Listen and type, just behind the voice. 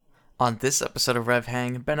On this episode of Rev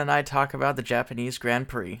Hang, Ben and I talk about the Japanese Grand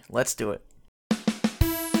Prix. Let's do it.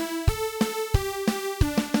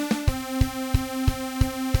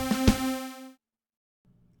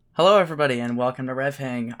 Hello everybody and welcome to Rev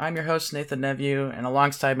Hang. I'm your host Nathan Nevue, and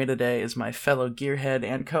alongside me today is my fellow gearhead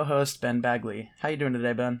and co-host Ben Bagley. How you doing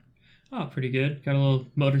today, Ben? Oh, pretty good. Got a little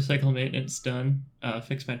motorcycle maintenance done.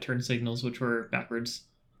 Fixed my turn signals, which were backwards.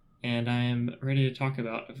 And I am ready to talk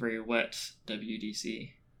about a very wet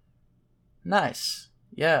WDC. Nice.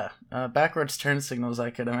 Yeah, backwards turn signals, I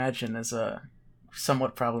could imagine, is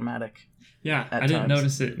somewhat problematic. Yeah, I didn't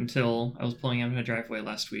notice it until I was pulling out of my driveway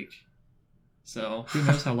last week. So who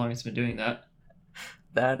knows how long it's been doing that.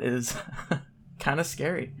 That is kind of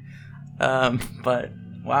scary. But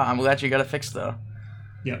wow, I'm glad you got it fixed though.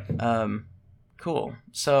 Yep. Cool.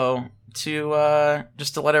 So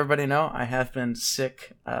just to let everybody know, I have been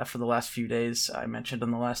sick for the last few days. I mentioned in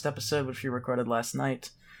the last episode, which we recorded last night.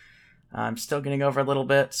 I'm still getting over a little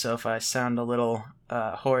bit, so if I sound a little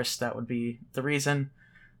hoarse, that would be the reason.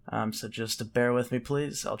 So just bear with me,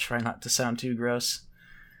 please. I'll try not to sound too gross.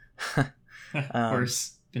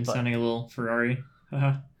 Horse. Been sounding a little Ferrari.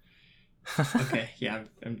 Okay, yeah,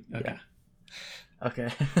 I'm okay. Yeah.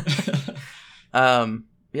 Okay.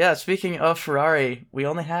 Yeah, speaking of Ferrari, we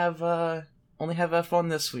only have F1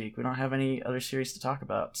 this week. We don't have any other series to talk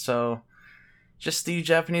about. So just the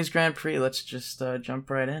Japanese Grand Prix. Let's just jump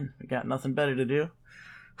right in. We got nothing better to do.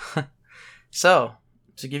 So,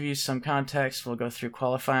 to give you some context, we'll go through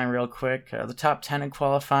qualifying real quick. The top 10 in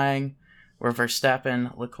qualifying were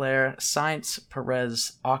Verstappen, Leclerc, Sainz,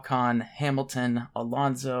 Perez, Ocon, Hamilton,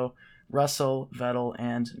 Alonso, Russell, Vettel,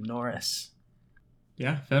 and Norris.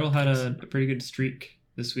 Yeah, Vettel had a pretty good streak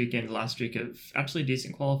this weekend, last week, of absolutely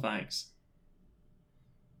decent qualifyings.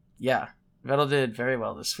 Yeah, Vettel did very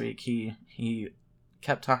well this week. He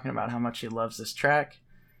kept talking about how much he loves this track.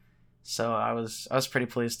 So I was pretty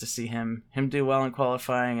pleased to see him do well in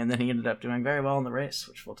qualifying, and then he ended up doing very well in the race,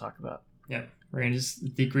 which we'll talk about. Yeah, rain is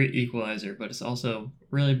the great equalizer, but it's also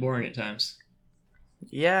really boring at times.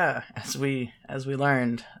 Yeah, as we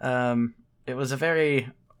learned, it was a very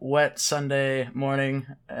wet Sunday morning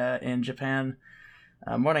in Japan.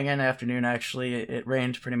 Morning and afternoon, actually. It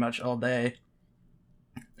rained pretty much all day.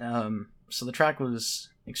 So the track was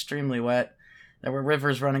extremely wet. There were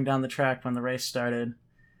rivers running down the track when the race started.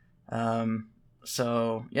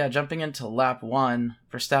 So, yeah, jumping into lap 1,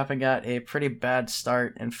 Verstappen got a pretty bad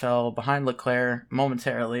start and fell behind Leclerc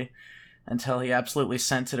momentarily until he absolutely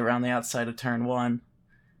sent it around the outside of turn 1,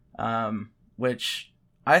 which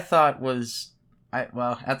I thought was... at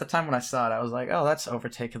the time when I saw it, I was like, oh, that's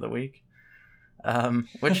overtake of the week.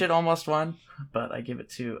 Which it almost won, but I give it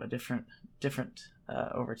to a different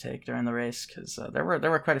overtake during the race, because there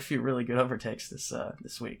were quite a few really good overtakes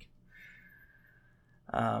this week.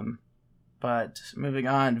 But moving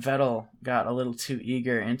on, Vettel got a little too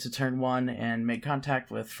eager into turn 1 and made contact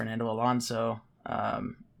with Fernando Alonso,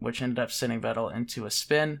 which ended up sending Vettel into a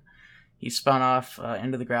spin. He spun off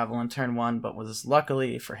into the gravel in turn 1, but was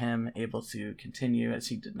luckily for him able to continue as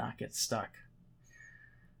he did not get stuck.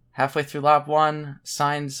 Halfway through lap 1,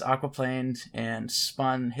 Sainz aquaplaned and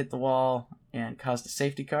spun, hit the wall, and caused a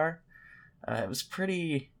safety car. It was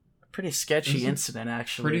pretty sketchy incident,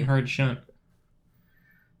 actually. Pretty hard shunt.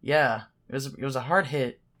 Yeah, it was a hard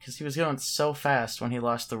hit because he was going so fast when he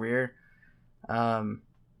lost the rear.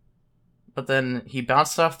 But then he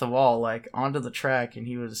bounced off the wall, like, onto the track, and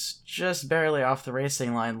he was just barely off the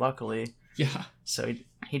racing line, luckily. Yeah. So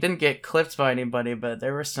he didn't get clipped by anybody, but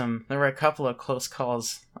there were a couple of close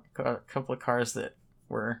calls, a couple of cars that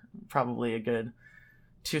were probably a good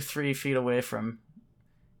 2-3 feet away from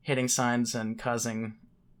hitting Sainz and causing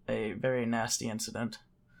a very nasty incident.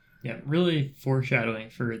 Yeah, really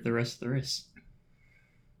foreshadowing for the rest of the race.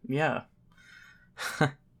 Yeah.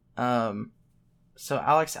 So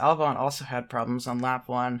Alex Albon also had problems on lap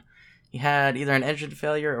 1. He had either an engine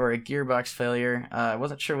failure or a gearbox failure. I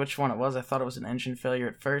wasn't sure which one it was. I thought it was an engine failure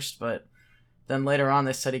at first, but then later on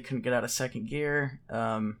they said he couldn't get out of second gear,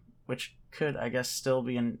 which could, I guess, still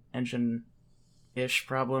be an engine-ish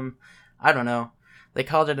problem. I don't know. They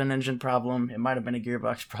called it an engine problem. It might have been a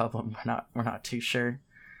gearbox problem. We're not too sure.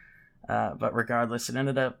 But regardless, it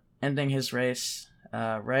ended up ending his race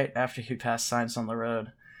right after he passed Sainz on the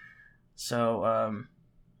road. So,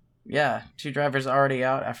 yeah, 2 drivers already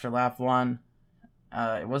out after lap 1.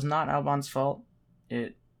 It was not Albon's fault.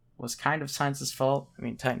 It was kind of Sainz's fault. I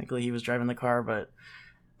mean, technically he was driving the car, but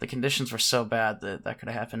the conditions were so bad that could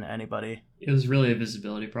have happened to anybody. It was really a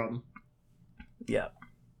visibility problem. Yeah.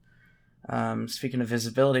 Speaking of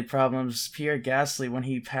visibility problems, Pierre Gasly, when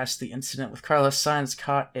he passed the incident with Carlos Sainz,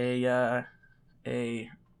 caught a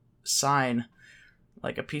sign,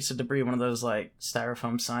 like a piece of debris, one of those like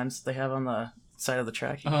styrofoam signs they have on the side of the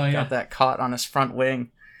track. He got that caught on his front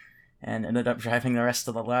wing and ended up driving the rest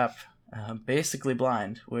of the lap basically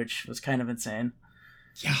blind, which was kind of insane.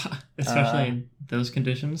 Yeah, especially in those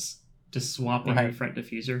conditions, just swapping right. your front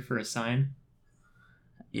diffuser for a sign.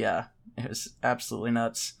 Yeah, it was absolutely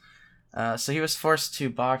nuts. So he was forced to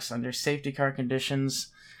box under safety car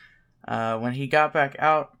conditions. When he got back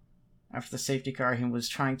out after the safety car, he was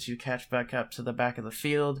trying to catch back up to the back of the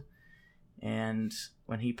field. And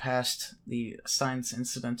when he passed the science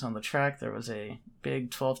incident on the track, there was a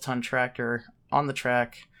big 12-ton tractor on the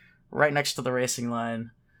track right next to the racing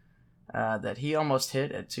line that he almost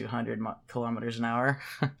hit at 200 kilometers an hour,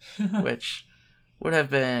 which would have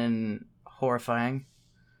been horrifying.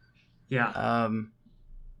 Yeah.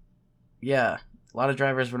 Yeah, a lot of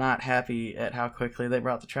drivers were not happy at how quickly they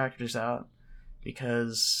brought the tractors out,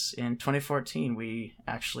 because in 2014 we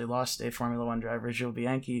actually lost a Formula One driver, Joe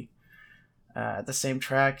Bianchi, at the same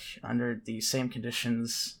track under the same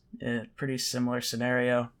conditions, a pretty similar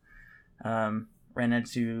scenario. Ran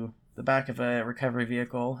into the back of a recovery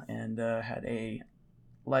vehicle and had a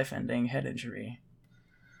life-ending head injury.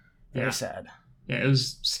 Very sad. Yeah, it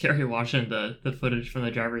was scary watching the footage from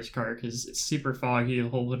the driver's car because it's super foggy, a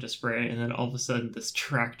whole bunch of spray, and then all of a sudden this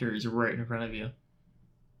tractor is right in front of you.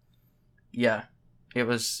 Yeah, it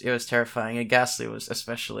was terrifying, and Gasly was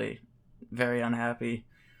especially very unhappy.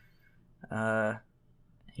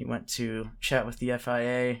 He went to chat with the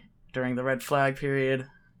FIA during the red flag period,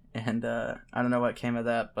 and I don't know what came of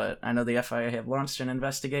that, but I know the FIA have launched an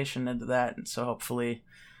investigation into that, and so hopefully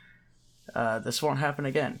this won't happen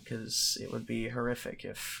again, because it would be horrific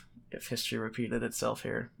if history repeated itself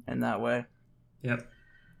here in that way. Yep.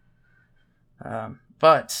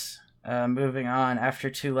 But moving on, after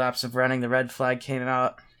 2 laps of running, the red flag came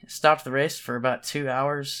out, stopped the race for about 2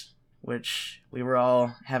 hours, which we were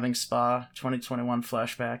all having Spa 2021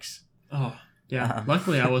 flashbacks. Oh, yeah.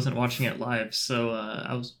 Luckily, I wasn't watching it live, so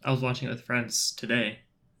I was watching it with friends today,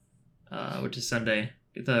 which is Sunday.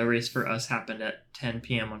 The race for us happened at 10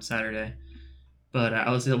 p.m. on Saturday, but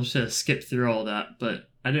I was able to skip through all that. But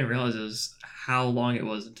I didn't realize it was how long it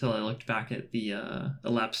was until I looked back at the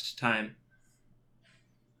elapsed time.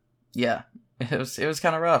 Yeah, it was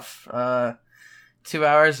kind of rough. 2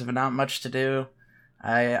 hours of not much to do.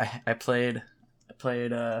 I played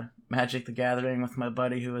Magic the Gathering with my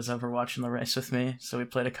buddy who was over watching the race with me, so we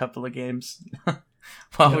played a couple of games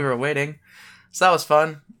while we were waiting. So that was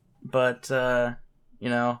fun, but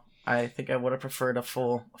I think I would have preferred a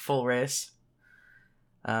full race.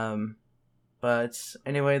 But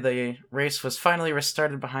anyway, the race was finally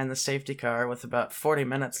restarted behind the safety car with about 40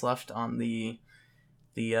 minutes left on the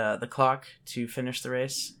clock to finish the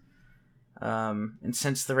race. And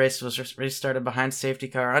since the race was restarted behind safety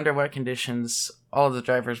car under wet conditions, all of the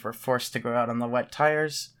drivers were forced to go out on the wet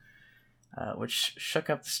tires, which shook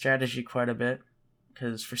up the strategy quite a bit,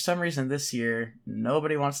 because for some reason this year,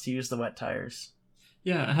 nobody wants to use the wet tires.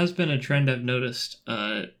 Yeah, it has been a trend I've noticed.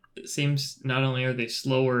 It seems not only are they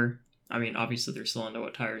slower, I mean, obviously they're still on the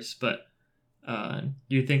wet tires, but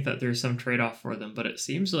you think that there's some trade-off for them, but it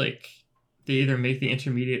seems like they either make the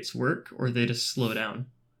intermediates work or they just slow down.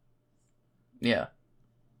 Yeah.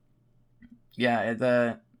 Yeah,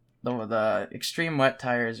 the extreme wet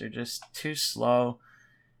tires are just too slow,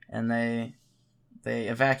 and they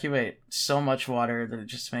evacuate so much water that it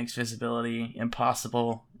just makes visibility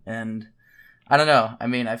impossible. And I don't know. I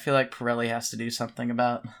mean, I feel like Pirelli has to do something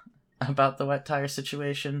about the wet tire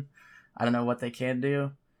situation. I don't know what they can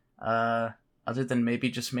do, other than maybe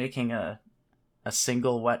just making a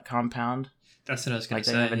single wet compound. That's what I was going to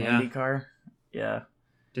say. Like they have an IndyCar. Yeah.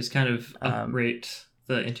 Just kind of uprate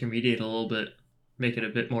the intermediate a little bit, make it a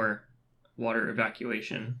bit more water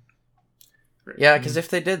evacuation. Yeah, because if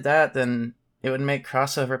they did that, then it would make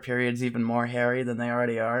crossover periods even more hairy than they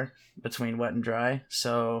already are between wet and dry.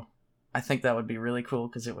 So I think that would be really cool,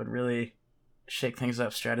 because it would really shake things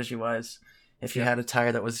up strategy-wise. If you had a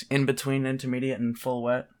tire that was in between intermediate and full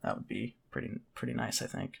wet, that would be pretty nice, I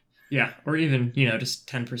think. Yeah, or even, just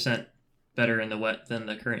 10% better in the wet than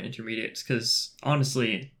the current intermediates, because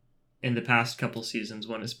honestly, in the past couple seasons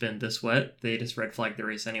when it's been this wet, they just red flag the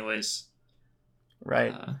race anyways.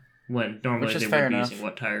 Right. When normally they would be using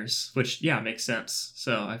wet tires, which makes sense.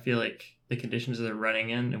 So I feel like the conditions that they're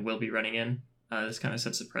running in and will be running in, this kind of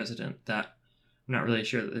sets a precedent that I'm not really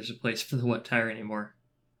sure that there's a place for the wet tire anymore.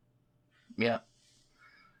 Yeah.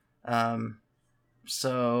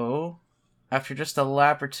 So after just a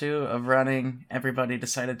lap or two of running, everybody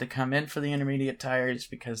decided to come in for the intermediate tires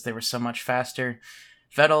because they were so much faster.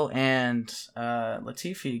 Vettel and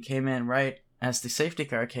Latifi came in right as the safety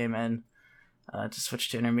car came in to switch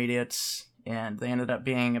to intermediates, and they ended up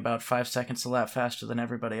being about 5 seconds a lap faster than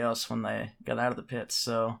everybody else when they got out of the pits.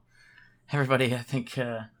 So everybody, I think,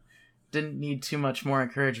 didn't need too much more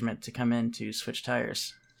encouragement to come in to switch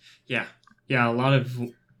tires. Yeah. Yeah, a lot of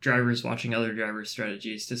drivers watching other drivers'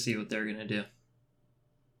 strategies to see what they're going to do.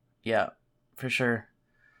 Yeah, for sure.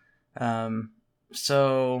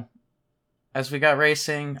 So as we got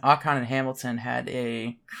racing, Ocon and Hamilton had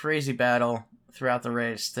a crazy battle throughout the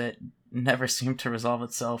race that never seemed to resolve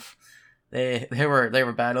itself. They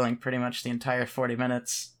were battling pretty much the entire 40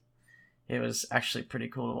 minutes. It was actually pretty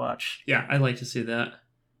cool to watch. Yeah, I'd like to see that.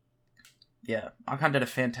 Yeah, Ocon did a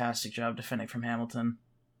fantastic job defending from Hamilton,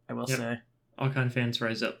 I will say. Ocon fans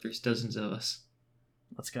rise up. There's dozens of us.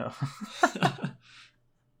 Let's go.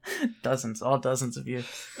 All dozens of you.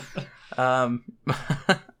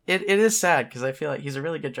 It is sad because I feel like he's a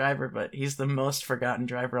really good driver, but he's the most forgotten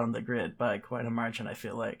driver on the grid by quite a margin, I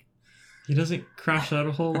feel like. He doesn't crash out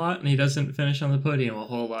a whole lot, and he doesn't finish on the podium a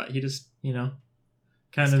whole lot. He just, kind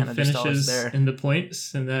of finishes in the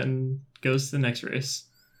points and then goes to the next race.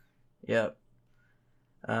 Yep.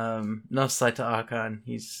 No slight to Ocon.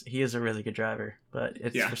 He is a really good driver, but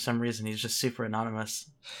for some reason he's just super anonymous.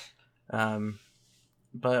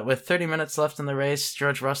 But with 30 minutes left in the race,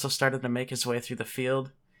 George Russell started to make his way through the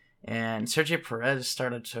field, and Sergio Perez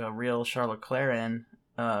started to reel Charles Leclerc in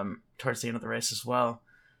towards the end of the race as well.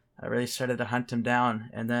 Really started to hunt him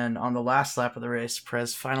down, and then on the last lap of the race,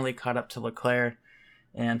 Perez finally caught up to Leclerc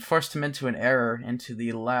and forced him into an error into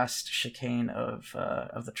the last chicane of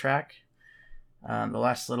the track. The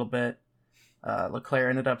last little bit, Leclerc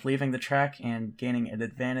ended up leaving the track and gaining an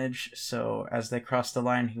advantage, so as they crossed the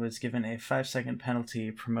line, he was given a 5-second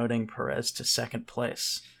penalty, promoting Perez to second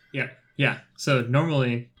place. Yeah. So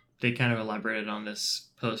normally, they kind of elaborated on this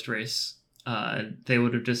post-race. They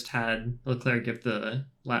would have just had Leclerc give the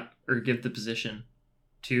position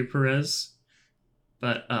to Perez,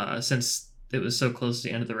 but since it was so close to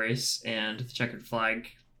the end of the race and the checkered flag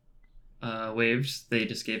waved, they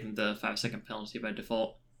just gave him the 5-second penalty by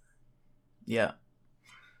default. Yeah,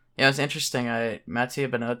 it was interesting. Mattia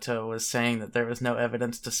Binotto was saying that there was no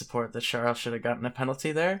evidence to support that Charles should have gotten a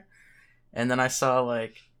penalty there, and then I saw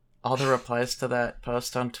all the replies to that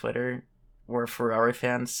post on Twitter were Ferrari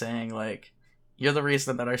fans saying you're the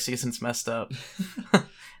reason that our season's messed up.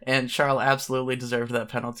 And Charles absolutely deserved that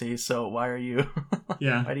penalty, so why are you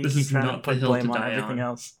why do you keep trying to put blame on everything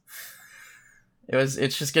else?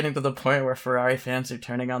 It's just getting to the point where Ferrari fans are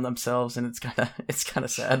turning on themselves, and it's kind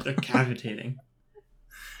of sad. They're cavitating.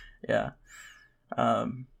 Yeah.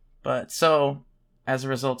 But so as a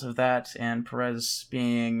result of that, and Perez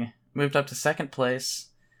being moved up to second place,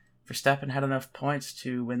 Verstappen had enough points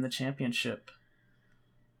to win the championship.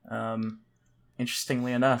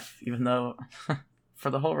 Interestingly enough, even though for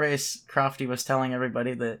the whole race, Crofty was telling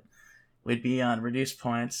everybody that we'd be on reduced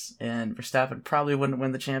points, and Verstappen probably wouldn't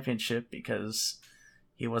win the championship because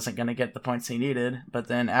he wasn't going to get the points he needed. But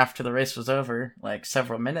then after the race was over,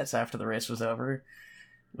 several minutes after the race was over,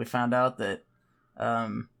 we found out that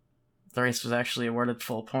the race was actually awarded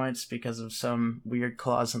full points because of some weird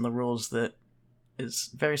clause in the rules that is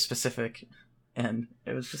very specific, and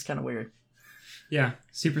it was just kind of weird. Yeah,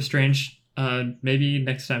 super strange. Maybe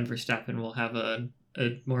next time Verstappen will have a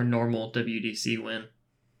more normal WDC win.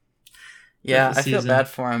 Yeah, I feel bad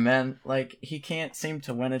for him, man. He can't seem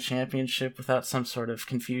to win a championship without some sort of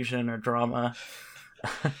confusion or drama.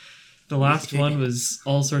 The last one was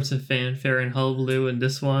all sorts of fanfare and hullabaloo, and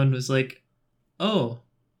this one was oh,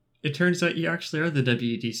 it turns out you actually are the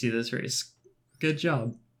WDC this race. Good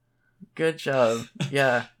job. Good job.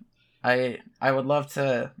 Yeah. I would love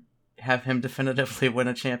to have him definitively win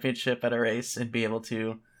a championship at a race and be able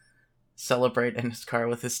to celebrate in his car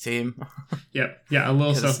with his team. Yeah, a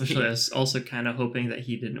little selfishly, I was also kind of hoping that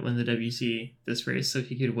he didn't win the WC this race so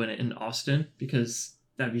he could win it in Austin, because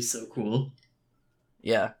that'd be so cool.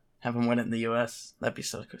 Yeah, have him win it in the US. That'd be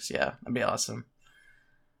so cool. Yeah, that'd be awesome.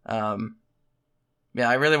 Yeah,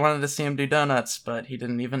 I really wanted to see him do donuts, but he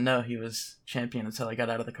didn't even know he was champion until I got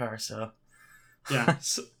out of the car, so... Yeah,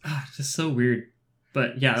 just so weird.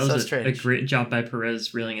 But yeah, it was a great job by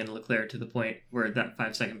Perez reeling in Leclerc to the point where that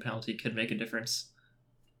 5-second penalty could make a difference.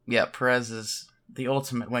 Yeah, Perez is the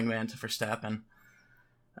ultimate wingman to Verstappen.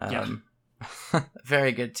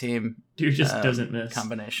 Very good team. Dude just doesn't miss.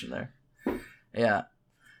 Combination there. Yeah.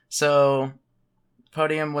 So,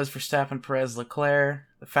 podium was Verstappen, Perez, Leclerc.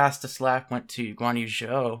 The fastest lap went to Guan Yu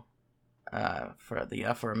Zhou for the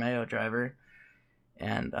Alfa Romeo driver.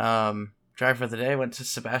 And driver of the day went to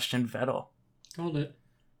Sebastian Vettel. Called it.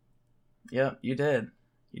 Yep, you did.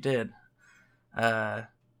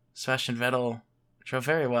 Sebastian Vettel drove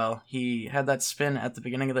very well. He had that spin at the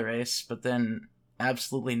beginning of the race, but then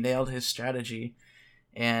absolutely nailed his strategy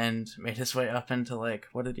and made his way up into, like,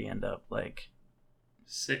 what did he end up, like?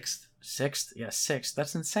 Sixth? Yeah, sixth.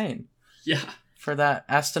 That's insane. Yeah. For that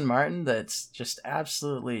Aston Martin that's just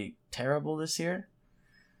absolutely terrible this year.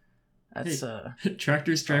 That's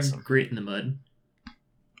tractors drive awesome. Great in the mud.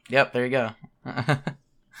 Yep, there you go.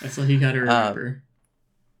 That's all you gotta remember.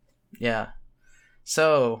 Yeah.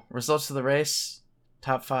 So, results of the race.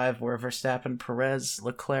 Top 5 were Verstappen, Perez,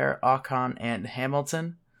 Leclerc, Ocon, and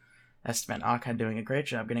Hamilton. Esteban Ocon doing a great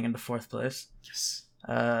job getting into 4th place. Yes.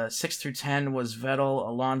 6 through 10 was Vettel,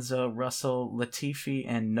 Alonso, Russell, Latifi,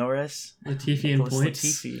 and Norris. Latifi and points.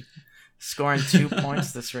 Latifi scoring 2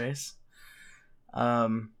 points this race.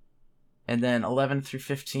 And then 11 through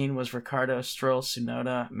 15 was Ricciardo, Stroll,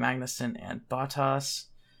 Tsunoda, Magnussen, and Bottas.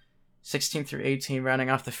 16 through 18, rounding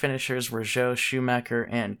off the finishers, were Zhou, Schumacher,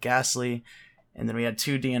 and Gasly. And then we had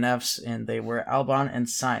 2 DNFs, and they were Albon and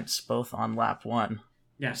Sainz, both on lap 1.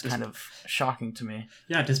 Yeah, it's kind of shocking to me.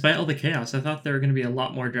 Yeah, despite all the chaos, I thought there were going to be a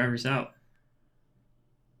lot more drivers out.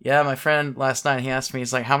 Yeah, my friend last night, he asked me,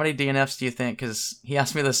 he's like, how many DNFs do you think? Because he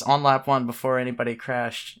asked me this on lap 1 before anybody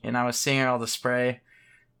crashed, and I was seeing all the spray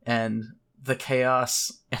and the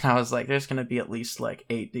chaos, and I was like, there's going to be at least like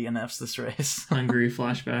 8 DNFs this race. Hungry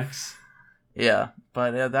flashbacks. Yeah,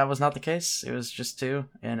 but that was not the case. It was just 2,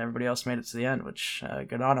 and everybody else made it to the end, which,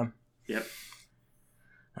 good on them. Yep.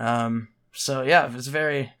 So yeah, it was a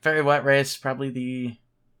very, very wet race. Probably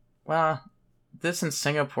this and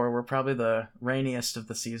Singapore were probably the rainiest of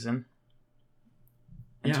the season.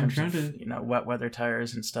 In terms of, wet weather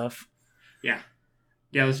tires and stuff. Yeah.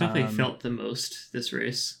 Yeah, it was definitely felt the most this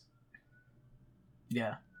race.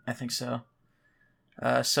 Yeah, I think so.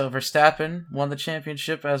 So Verstappen won the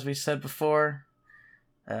championship, as we said before.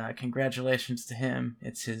 Congratulations to him.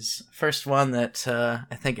 It's his first one that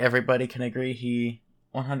I think everybody can agree he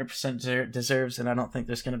 100% deserves, and I don't think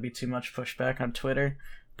there's going to be too much pushback on Twitter.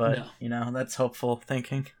 But, that's hopeful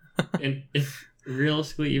thinking. And if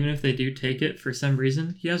realistically, even if they do take it for some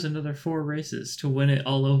reason, he has another 4 races to win it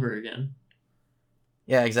all over again.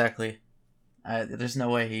 Yeah, exactly. There's no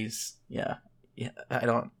way he's... Yeah, I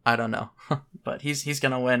don't know. But he's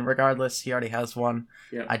going to win regardless. He already has one.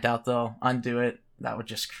 Yep. I doubt they'll undo it. That would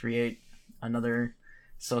just create another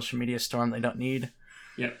social media storm they don't need.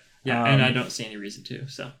 Yep. Yeah, and I don't see any reason to,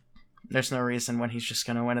 so. There's no reason when he's just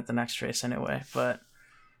going to win at the next race anyway. But,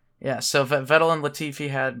 yeah, so Vettel and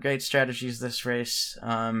Latifi had great strategies this race,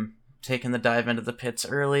 taking the dive into the pits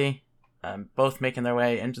early, both making their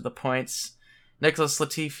way into the points. Nicholas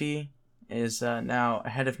Latifi is now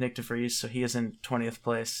ahead of Nick DeVries, so he is in 20th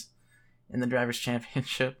place in the Drivers'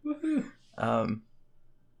 Championship. Woohoo!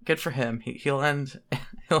 Good for him. He'll end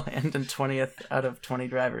in 20th out of 20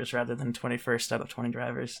 drivers rather than 21st out of 20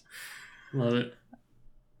 drivers.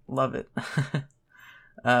 Love it.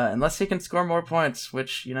 Unless he can score more points,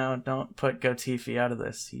 which, don't put Latifi out of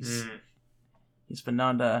this. He's been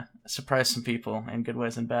known to surprise some people in good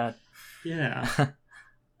ways and bad. Yeah.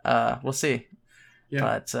 We'll see. Yeah.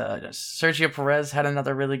 But Sergio Perez had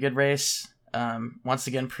another really good race. Once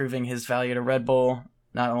again proving his value to Red Bull,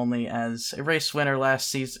 not only as a race winner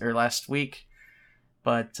last week,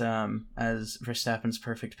 but as Verstappen's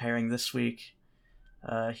perfect pairing this week.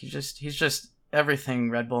 He's just everything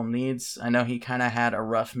Red Bull needs. I know he kind of had a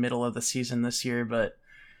rough middle of the season this year, but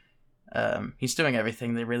he's doing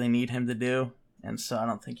everything they really need him to do, and so I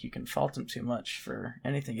don't think you can fault him too much for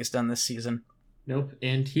anything he's done this season. Nope,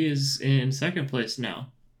 and he is in 2nd place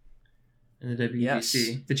now in the WEC. Yes.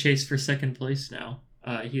 The chase for 2nd place now.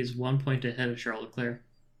 He is 1 point ahead of Charles Leclerc.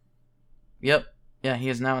 Yep. Yeah, he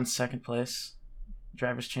is now in 2nd place.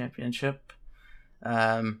 Drivers' Championship.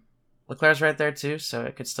 Leclerc's right there too, so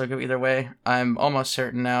it could still go either way. I'm almost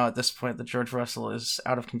certain now at this point that George Russell is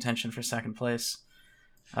out of contention for 2nd place,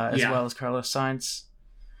 as well as Carlos Sainz.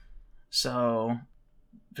 So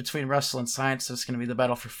between Russell and Sainz, it's going to be the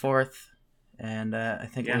battle for 4th. And I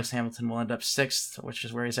think Lewis Hamilton will end up 6th, which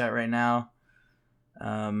is where he's at right now.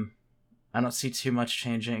 I don't see too much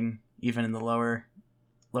changing, even in the lower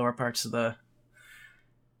parts of the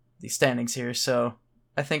standings here. So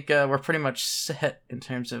I think we're pretty much set in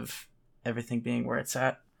terms of everything being where it's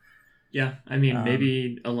at. Yeah, I mean,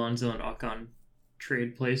 maybe Alonso and Ocon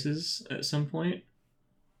trade places at some point.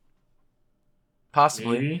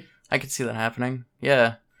 Possibly. Maybe. I could see that happening.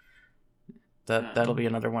 Yeah. That'll be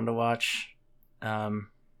another one to watch.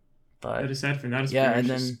 But aside from that, it's and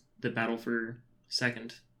then the battle for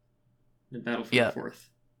 2nd, the battle for 4th.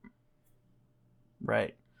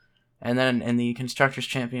 Right. And then in the Constructors'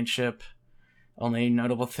 Championship, Only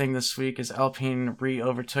notable thing this week is Alpine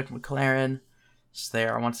overtook McLaren, so they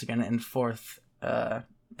are once again in fourth,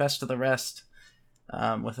 best of the rest,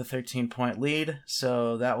 with a 13-point lead.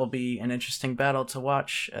 So that will be an interesting battle to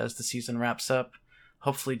watch as the season wraps up.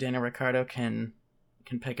 Hopefully Daniel Ricciardo can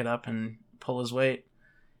pick it up and pull his weight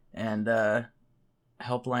and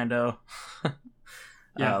help Lando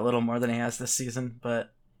a little more than he has this season.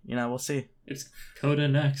 But, we'll see. It's Coda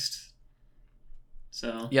next.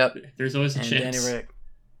 So yep, there's always a chance.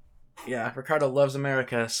 Ricciardo loves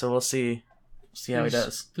America, so we'll see how he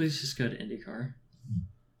does. Please just go to IndyCar.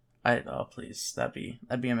 Please, that'd be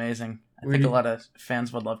amazing. I think a lot of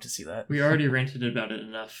fans would love to see that. We already ranted about it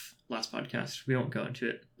enough last podcast. We won't go into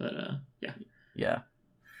it, but yeah.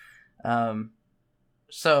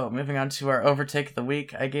 So moving on to our overtake of the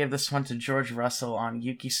week, I gave this one to George Russell on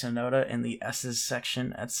Yuki Tsunoda in the S's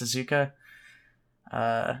section at Suzuka.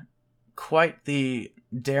 Quite the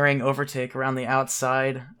daring overtake around the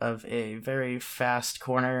outside of a very fast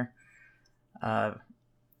corner,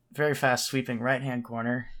 very fast sweeping right-hand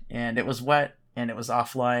corner, and it was wet and it was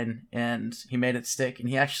offline, and he made it stick, and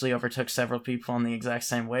he actually overtook several people in the exact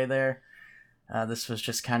same way there. This was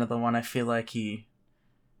just kind of the one I feel like he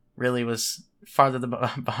really was farther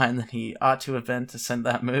behind than he ought to have been to send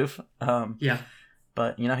that move.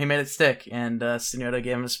 But, he made it stick, and Tsunoda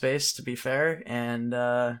gave him space, to be fair,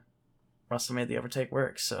 and Russell made the overtake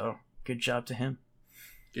work, so good job to him.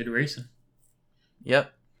 Good racing.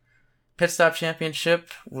 Yep. Pit Stop Championship,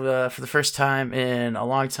 for the first time in a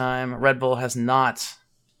long time, Red Bull has not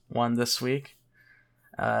won this week.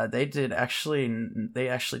 They actually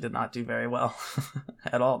did not do very well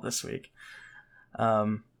at all this week.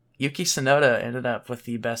 Yuki Tsunoda ended up with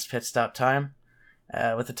the best pit stop time,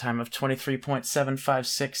 with a time of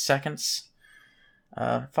 23.756 seconds,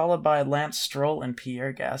 followed by Lance Stroll and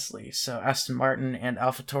Pierre Gasly. So Aston Martin and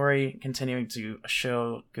AlphaTauri continuing to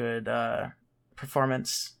show good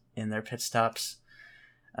performance in their pit stops.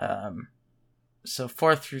 So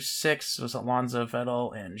 4 through 6 was Alonso,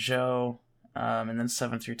 Vettel, and Zhou. And then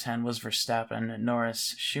 7 through 10 was Verstappen,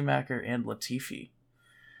 Norris, Schumacher, and Latifi.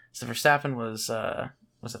 So Verstappen was at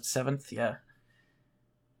 7th? Yeah.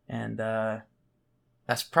 And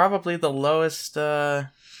that's probably the lowest,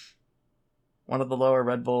 one of the lower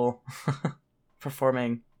Red Bull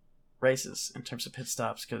performing races in terms of pit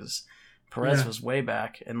stops, because Perez was way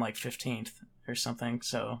back in 15th or something,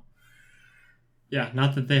 so... Yeah,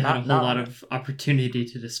 not that they had a whole lot of opportunity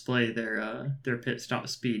to display their pit stop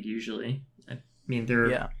speed usually. I mean,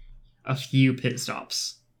 there are a few pit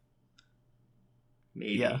stops.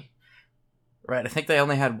 Maybe. Yeah. Right, I think they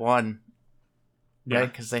only had one. Yeah.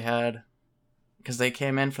 Right, because they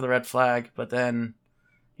came in for the red flag, but then,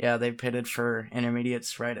 they pitted for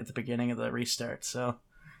intermediates right at the beginning of the restart. So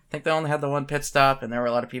I think they only had the one pit stop, and there were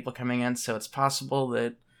a lot of people coming in, so it's possible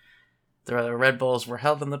that the Red Bulls were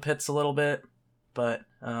held in the pits a little bit. But,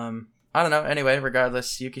 I don't know. Anyway,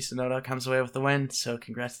 regardless, Yuki Tsunoda comes away with the win, so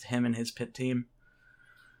congrats to him and his pit team.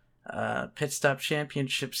 Pit Stop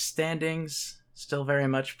Championship standings, still very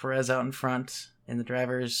much Perez out in front. In the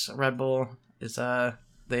drivers, Red Bull is,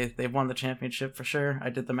 they've won the championship for sure. I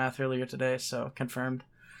did the math earlier today, so confirmed.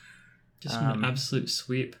 Just an absolute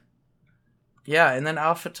sweep. Yeah, and then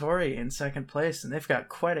AlphaTauri in second place, and they've got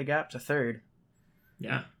quite a gap to third.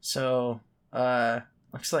 Yeah. So,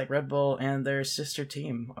 looks like Red Bull and their sister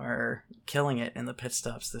team are killing it in the pit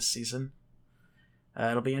stops this season.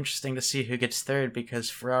 It'll be interesting to see who gets third, because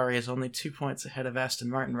Ferrari is only 2 points ahead of Aston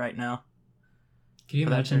Martin right now. Can you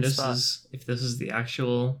imagine if this is the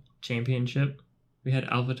actual championship? We had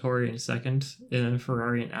AlphaTauri in second, and then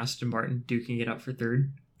Ferrari and Aston Martin duking it up for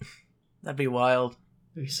third. That'd be wild.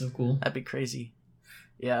 That'd be so cool. That'd be crazy.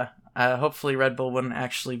 Yeah. Hopefully Red Bull wouldn't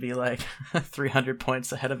actually be 300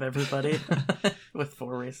 points ahead of everybody with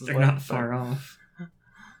 4 races left. They're not far off.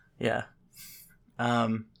 Yeah.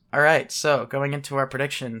 All right, so going into our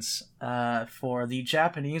predictions for the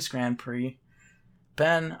Japanese Grand Prix.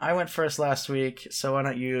 Ben, I went first last week, so why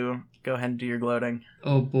don't you go ahead and do your gloating?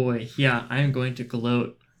 Oh boy, yeah, I'm going to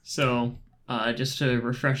gloat. So, just to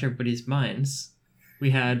refresh everybody's minds,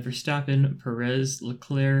 we had Verstappen, Perez,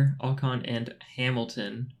 Leclerc, Ocon, and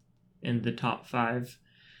Hamilton in the top 5.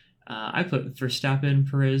 I put Verstappen,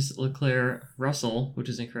 Perez, Leclerc, Russell, which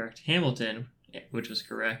is incorrect, Hamilton, which was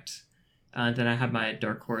correct. Then I have my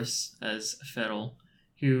dark horse as Vettel,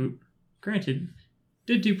 who, granted,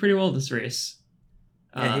 did do pretty well this race.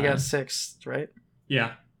 Yeah, he got 6th, right?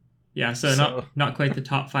 Yeah. Yeah, so not quite the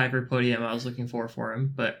top 5 or podium I was looking for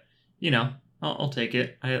him, but, I'll take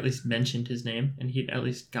it. I at least mentioned his name, and he at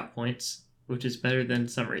least got points, which is better than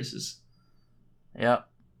some races. Yep.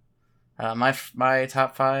 My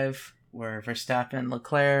top 5 were Verstappen,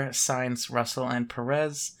 Leclerc, Sainz, Russell, and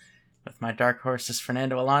Perez. With my dark horse is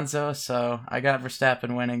Fernando Alonso, so I got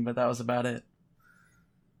Verstappen winning, but that was about it.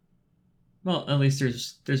 Well, at least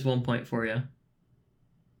there's 1 point for you.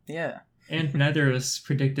 Yeah. And neither of us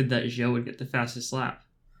predicted that Zhou would get the fastest lap.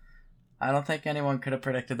 I don't think anyone could have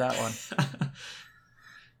predicted that one.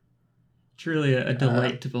 Truly a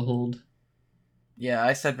delight to behold. Yeah,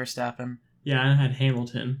 I said Verstappen. Yeah, I had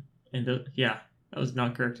Hamilton, and that was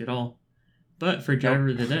not correct at all. But for driver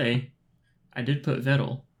of the day, I did put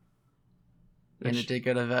Vettel. And it did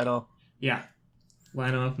go to Vettel. Yeah,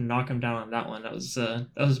 line him up and knock him down on that one. That was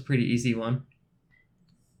a pretty easy one.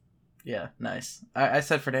 Yeah, nice. I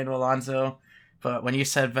said Fernando Alonso, but when you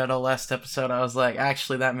said Vettel last episode, I was like,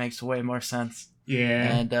 actually, that makes way more sense.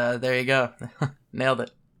 Yeah. And there you go. Nailed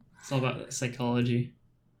it. It's all about psychology.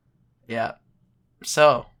 Yeah.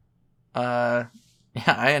 So, I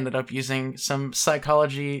ended up using some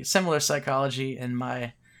similar psychology in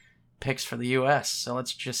my picks for the U.S., so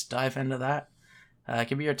let's just dive into that.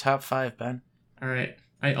 Give me your top 5, Ben. All right.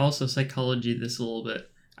 I also psychology this a little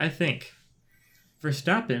bit. I think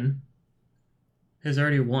Verstappen has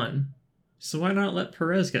already won, so why not let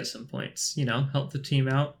Perez get some points? Help the team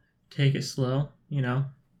out, take it slow,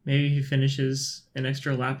 Maybe he finishes an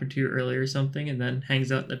extra lap or two early or something and then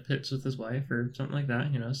hangs out in the pits with his wife or something like that,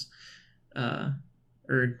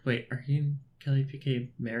 Or wait, are he and Kelly Piquet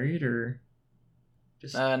married or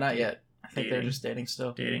just not yet. I think dating? They're just dating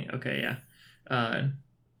still. Dating, okay, yeah.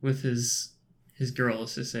 With his girl,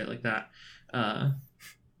 let's just say it like that.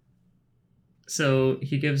 So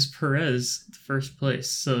he gives Perez the first place.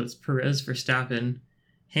 So it's Perez, Verstappen,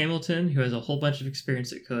 Hamilton, who has a whole bunch of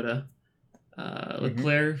experience at COTA,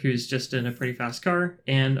 Leclerc, who's just in a pretty fast car,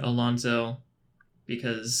 and Alonso,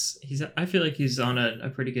 because I feel like he's on a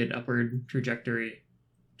pretty good upward trajectory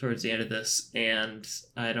towards the end of this, and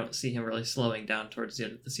I don't see him really slowing down towards the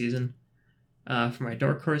end of the season. For my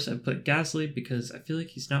dark horse, I put Gasly because I feel like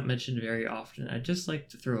he's not mentioned very often. I just like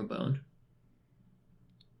to throw a bone.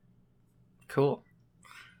 Cool.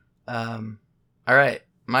 All right,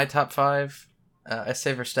 my top 5. I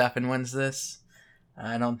say Verstappen wins this.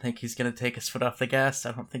 I don't think he's going to take his foot off the gas.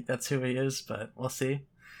 I don't think that's who he is, but we'll see.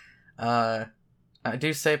 I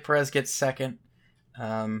do say Perez gets second.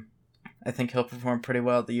 I think he'll perform pretty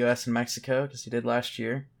well at the U.S. and Mexico, because he did last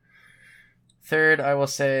year. Third, I will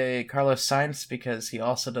say Carlos Sainz, because he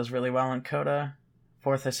also does really well in COTA.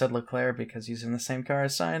 Fourth, I said Leclerc, because he's in the same car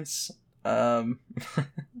as Sainz.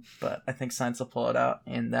 But I think Sainz will pull it out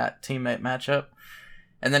in that teammate matchup.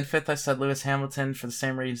 And then fifth, I said Lewis Hamilton for the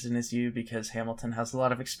same reason as you, because Hamilton has a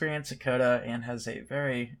lot of experience at COTA and has a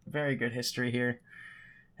very, very good history here.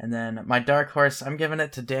 And then my dark horse, I'm giving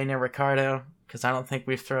it to Daniel Ricciardo, because I don't think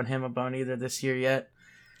we've thrown him a bone either this year yet.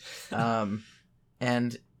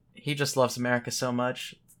 And he just loves America so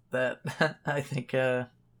much that I think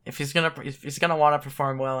if he's gonna want to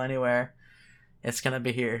perform well anywhere, it's gonna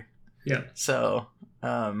be here. Yeah. So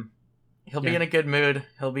he'll be in a good mood.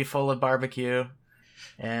 He'll be full of barbecue.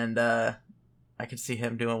 And I could see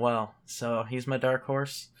him doing well. So he's my dark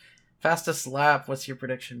horse. Fastest lap, what's your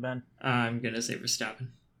prediction, Ben? I'm going to say Verstappen.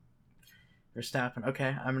 Verstappen,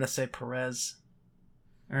 okay. I'm going to say Perez.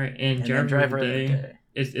 All right, and driver of the day.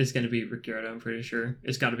 It's going to be Ricciardo, I'm pretty sure.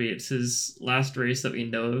 It's got to be. It's his last race that we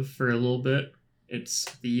know of for a little bit. It's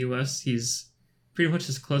the U.S. He's pretty much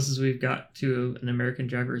as close as we've got to an American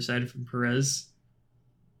driver aside from Perez.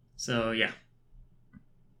 So, yeah.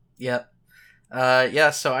 Yep.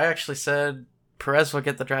 So I actually said Perez will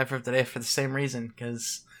get the driver of the day for the same reason,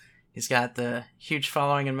 because he's got the huge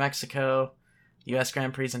following in Mexico, U.S.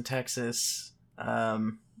 Grand Prix in Texas,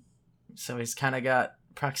 so he's kind of got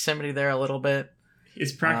proximity there a little bit.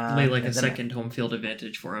 It's practically like a second home field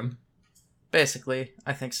advantage for him. Basically,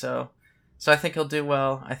 I think so. So I think he'll do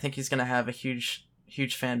well. I think he's going to have a huge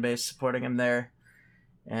fan base supporting him there,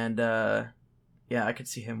 and I could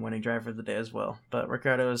see him winning driver of the day as well. But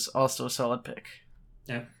Ricciardo is also a solid pick.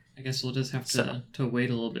 Yeah, I guess we'll just have to wait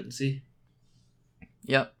a little bit and see.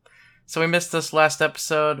 Yep. So we missed this last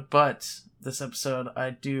episode, but this episode I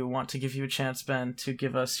do want to give you a chance, Ben, to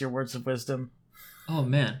give us your words of wisdom. Oh,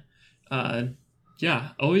 man.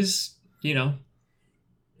 Always,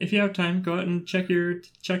 if you have time, go out and check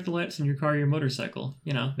the lights in your car or your motorcycle.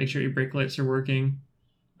 Make sure your brake lights are working.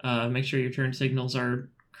 Make sure your turn signals are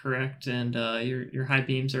correct, and your high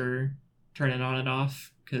beams are turning on and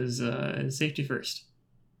off, because safety first.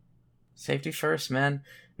 Safety first, man.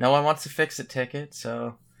 No one wants a fix-it ticket,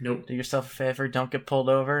 so nope. Do yourself a favor, don't get pulled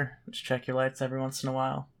over. Just check your lights every once in a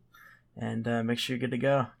while, and make sure you're good to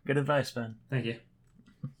go. Good advice, Ben. Thank you.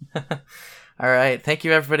 All right. Thank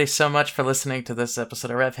you, everybody, so much for listening to this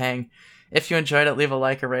episode of Rev Hang. If you enjoyed it, leave a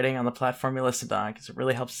like or rating on the platform you listened on, because it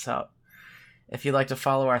really helps us out. If you'd like to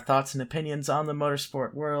follow our thoughts and opinions on the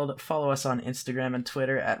motorsport world, follow us on Instagram and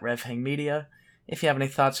Twitter at RevHangMedia. If you have any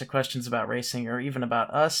thoughts or questions about racing or even about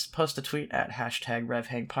us, post a tweet at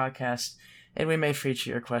 #RevHangPodcast, and we may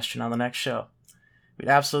feature your question on the next show. We'd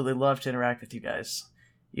absolutely love to interact with you guys.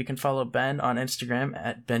 You can follow Ben on Instagram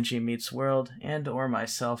at BenjiMeetsWorld and or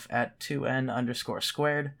myself at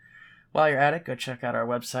 2n_squared. While you're at it, go check out our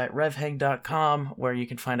website, revhang.com, where you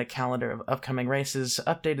can find a calendar of upcoming races,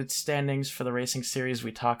 updated standings for the racing series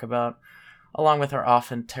we talk about, along with our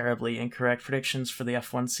often terribly incorrect predictions for the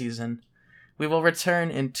F1 season. We will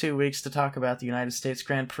return in 2 weeks to talk about the United States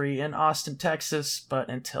Grand Prix in Austin, Texas, but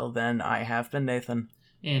until then, I have been Nathan.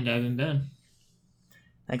 And I've been Ben.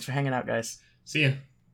 Thanks for hanging out, guys. See ya.